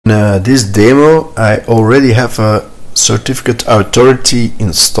In this demo, I already have a certificate authority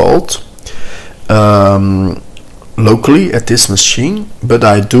installed locally at this machine, but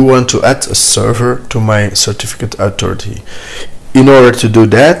I do want to add a server to my certificate authority. In order to do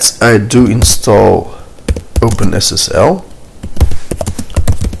that, I do install OpenSSL.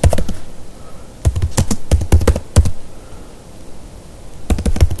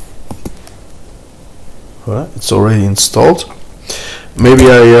 Well, it's already installed.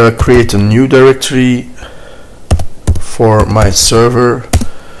 Maybe I create a new directory for my server.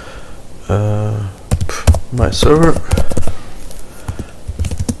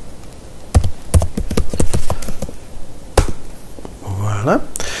 Voila.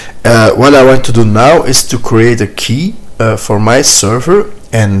 What I want to do now is to create a key for my server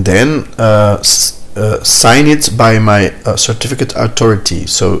and then sign it by my certificate authority.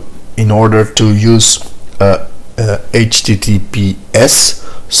 So in order to use HTTPS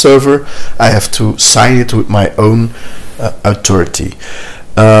server, I have to sign it with my own authority.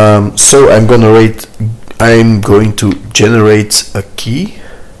 So I'm going to generate a key,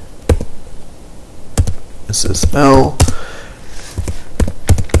 SSL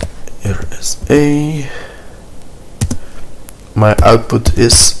RSA. My output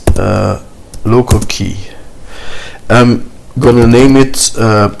is local key. I'm gonna name it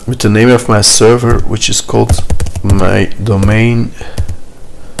with the name of my server, which is called my domain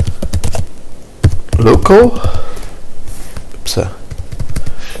local. Oops.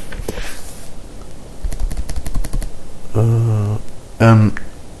 And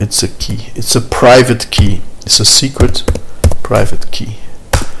it's a key. It's a private key. It's a secret private key.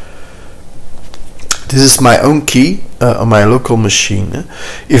 This is my own key on my local machine.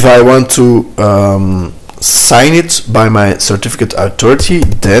 If I want to sign it by my certificate authority,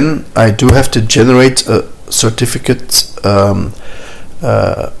 then I do have to generate a certificate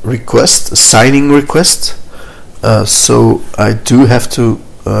request, a signing request. So I do have to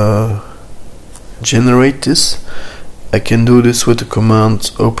generate this. I can do this with the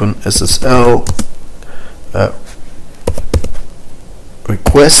command OpenSSL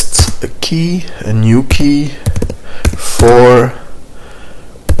request a key, a new key for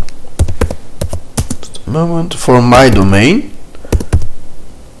for my domain.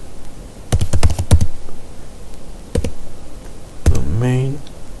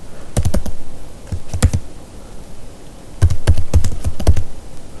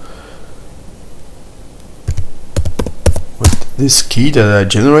 With this key that I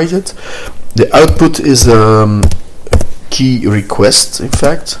generated, the output is a key request, in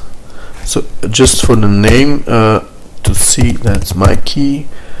fact. So just for the name, to see that's my key,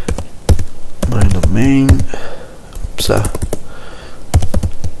 my domain.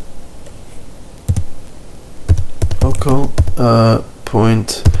 Local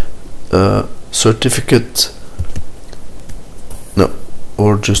point certificate, no,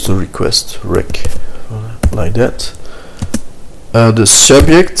 or just a request rec, like that. The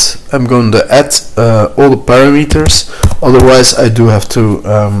subject, I'm going to add all the parameters, otherwise I do have to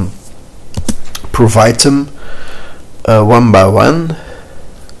provide them one by one.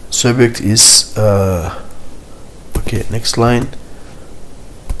 Subject is okay, next line.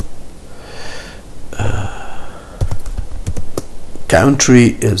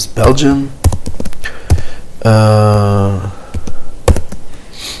 Country is Belgium.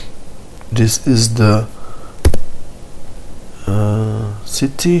 This is the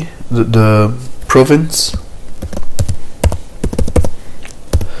city, the province,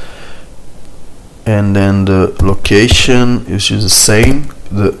 and then the location is the same.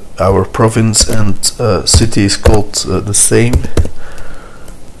 Our province and city is called the same,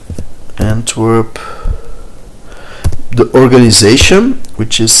 Antwerp. The organization,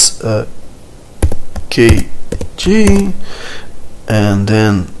 which is KG, and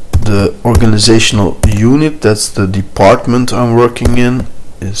then the organizational unit, that's the department I'm working in,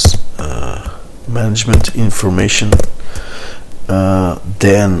 is management information.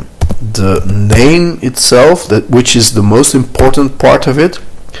 Then the name itself, which is the most important part of it,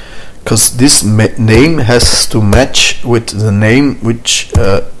 because this name has to match with the name which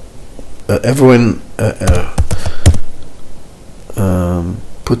everyone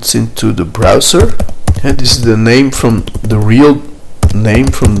puts into the browser. And this is the name from the real name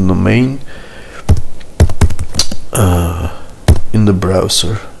from the domain in the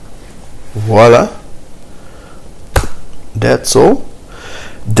browser. Voila, that's all.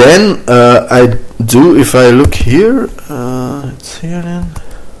 Then if I look here, it's here then.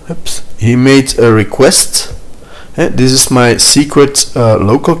 Oops, he made a request This is my secret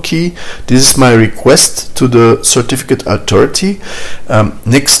local key. This is my request to the certificate authority.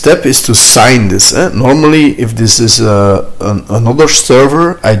 Next step is to sign this. Normally, if this is another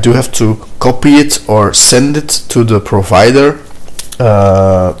server, I do have to copy it or send it to the provider,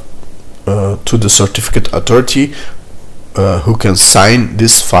 to the certificate authority, who can sign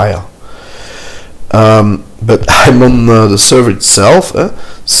this file. But I'm on the server itself,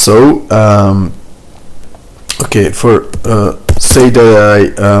 so okay, for say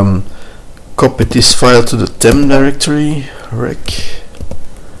that I copy this file to the temp directory, rec,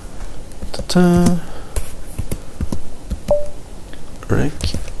 rec.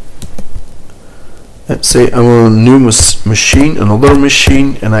 Let's say I'm on a new machine, another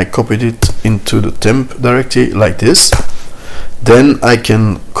machine, and I copied it into the temp directory like this. Then I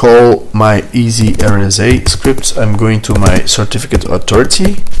can call my easy RSA script. I'm going to my certificate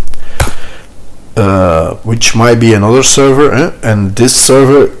authority, which might be another server, and this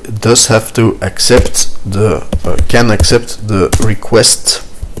server does have to accept the can accept the request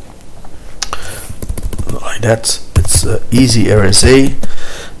like that. It's easy RSA,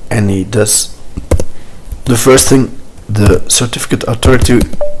 and it does the first thing the certificate authority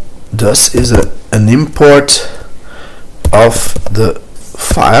does is an import of the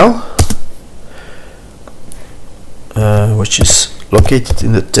file, which is located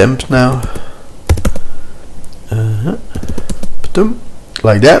in the temp now,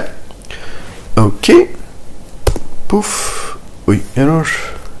 like that. Okay, poof, error.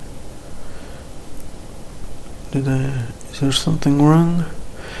 Is there something wrong?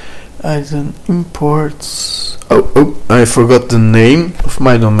 Item imports. Oh, I forgot the name of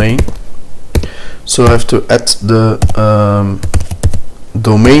my domain. So I have to add the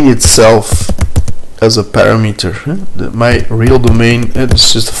domain itself as a parameter. My real domain,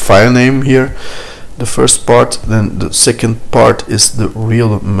 it's just a file name here, the first part. Then the second part is the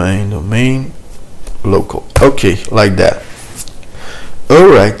real domain local. Okay, like that.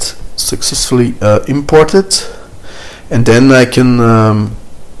 Alright, successfully imported. And then I can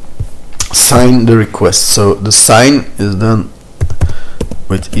sign the request. So the sign is done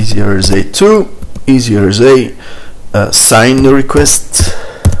with EasyRSA2. EasyRSA, sign the request,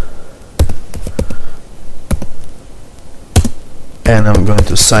 and I'm going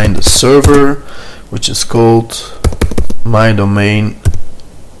to sign the server, which is called my domain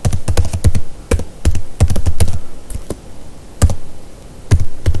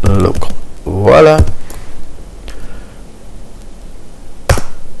local. Voila.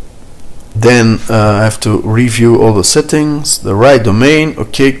 Then I have to review all the settings, the right domain,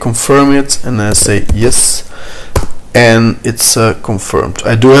 okay, confirm it, and I say yes, and it's confirmed.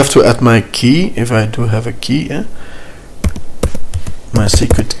 I do have to add my key, if I do have a key, my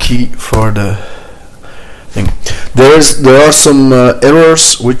secret key for the thing. There are some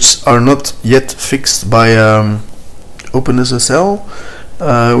errors which are not yet fixed by OpenSSL,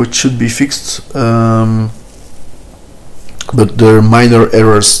 which should be fixed. But they're minor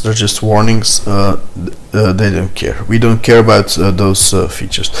errors, they're just warnings. They don't care. We don't care about those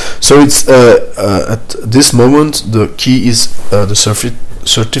features. So it's at this moment the key is the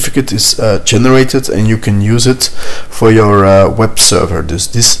certificate is generated, and you can use it for your web server.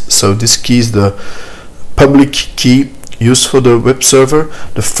 So this key is the public key used for the web server.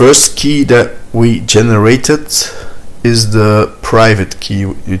 The first key that we generated is the private key,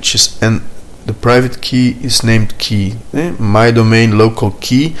 which is the private key is named key. My domain local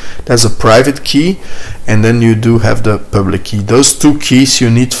key, that's a private key, and then you do have the public key. Those two keys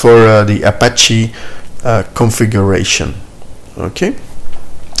you need for the Apache configuration. Okay,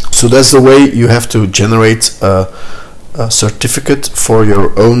 so that's the way you have to generate a certificate for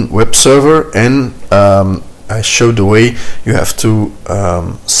your own web server, and I showed the way you have to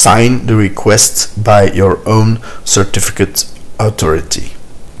sign the request by your own certificate authority.